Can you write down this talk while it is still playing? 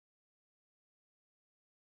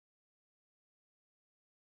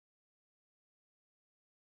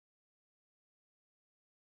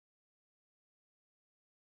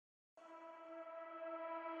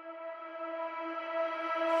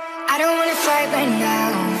fight right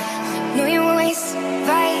now. Know you always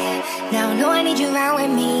right now. Know I need you around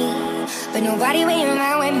with me, but nobody when you're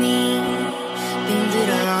around with me. Been through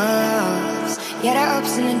the ups, yeah, the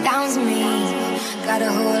ups and the downs of me. Got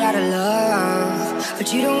a whole lot of love,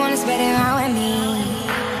 but you don't wanna spread it around with me.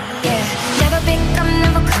 Yeah, never pick up,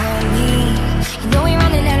 never call me. You know we're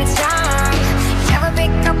running out of time. Never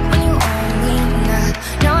pick up when you own me. Nah,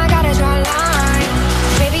 now I gotta draw a line.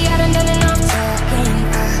 Baby, I done enough talking.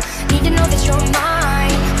 I need to know that you're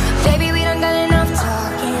mine. Baby, we done enough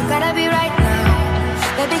talking. Gotta be right now.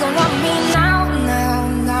 Baby, gon' love me now, now,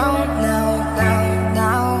 now, now, now,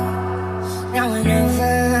 now, now and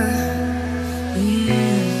never.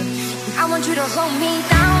 I want you to hold me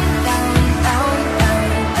down, down, down, down,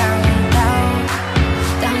 down, down,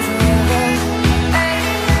 down forever. Hey,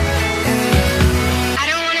 hey. I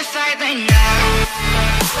don't wanna fight right now.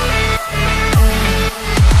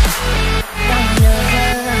 Down forever.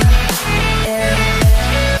 Yeah.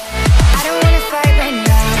 I don't wanna fight right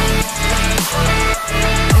now.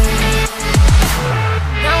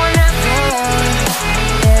 Now or never.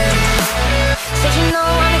 Yeah. Said you know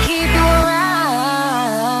I wanna keep you around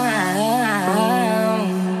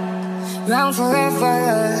forever.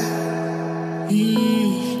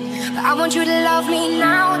 But I want you to love me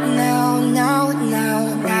now, now, now, now,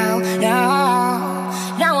 now, now,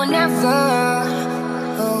 now or never.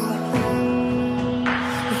 Oh.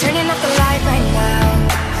 I'm turning off the light right now.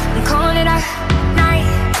 I'm calling it a night.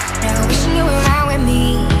 Now wishing you were around with me,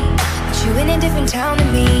 but you in a different town than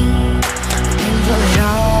me. You can pull it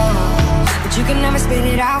off, but you can never spit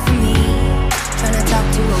it out for me. Trying to talk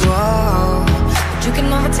to a wall, you can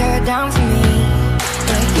never tear it down for me.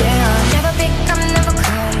 Yeah, yeah. Never pick up, never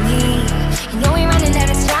call me. You know we're running out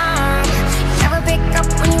of time. You never pick up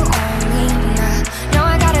when you own me. Nah, now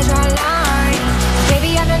I gotta draw a line. Baby,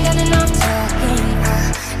 I done enough talking. I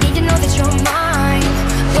need to know that you're mine.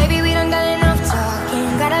 Baby, we done enough talking.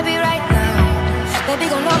 Gotta be right now. Baby,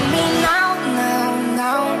 gon' love me now, now,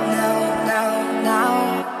 now, now, now, now,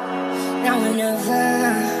 now and never.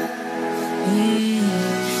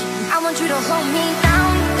 I want you to hold me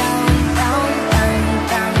down, down, down, down,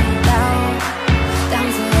 down, down, down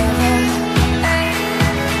forever. Hey,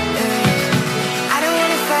 hey. I don't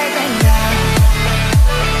wanna fight right now.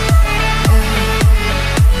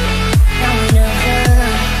 Now or never.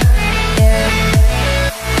 Yeah.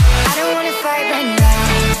 I don't wanna fight right now.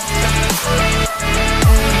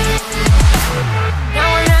 Now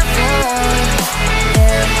or never.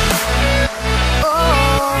 Yeah.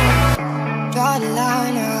 Oh, draw the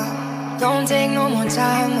line up. Don't take no more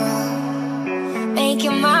time up. Make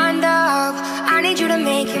your mind up. I need you to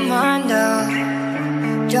make your mind up.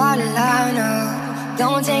 Draw the line up.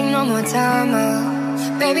 Don't take no more time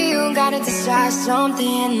up. Baby, you gotta decide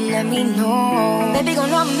something. Let me know. Baby,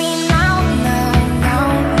 gon' love me now, now, now,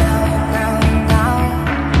 now, now, now,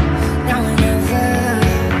 now and never.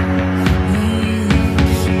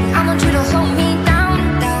 I want you to hold me down,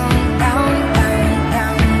 down, down, down,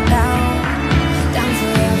 down, down, down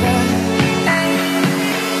forever.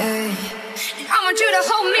 I want you to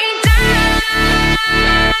hold me down.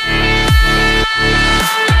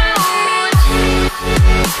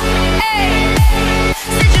 Hey,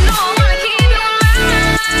 said you know I wanna keep you around.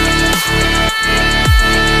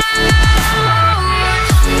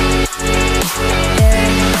 Yeah.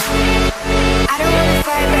 I don't wanna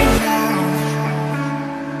fight right now.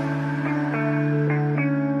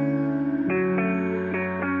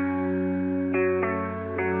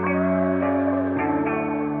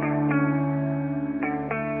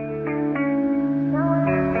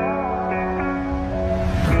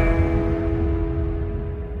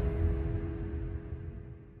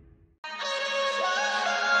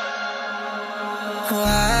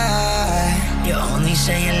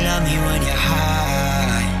 Say you love me when you're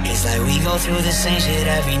high. It's like we go through the same shit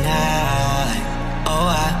every night. Oh,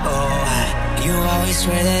 you always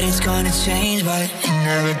swear that it's gonna change, but it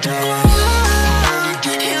never does.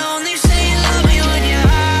 You only say you love me when you're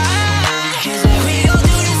high. It's like we go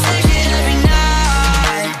through the same shit every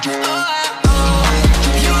night. Oh,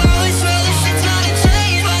 you always swear that shit's gonna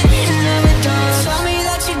change, but it never does. Tell me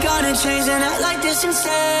that you're gonna change and act like this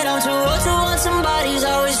instead. I'm too old to want somebody's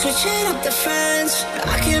always switching up the friends.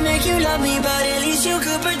 I can make you love me, but at least you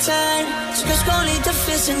could pretend. So just go need the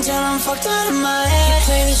fist until I'm fucked out of my head. You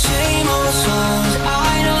play the same old songs.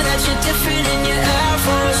 I know that you're different in your Air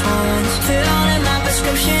Force Ones. Fit on in my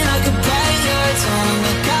prescription, I could bite your tongue.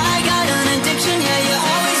 Like I got an addiction, yeah, you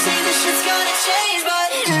always say this shit's gonna change, but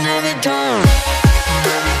it never does.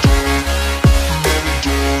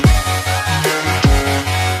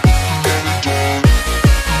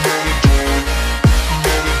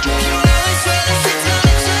 You always say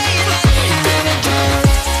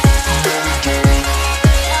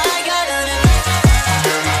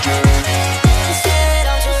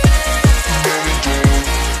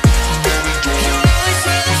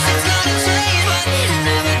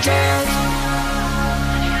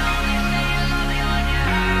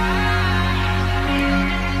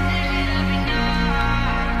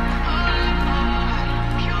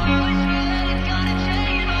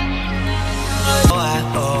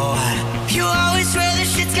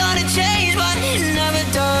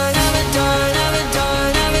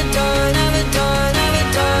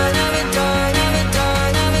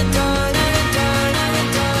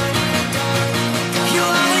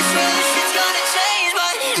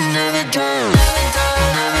together.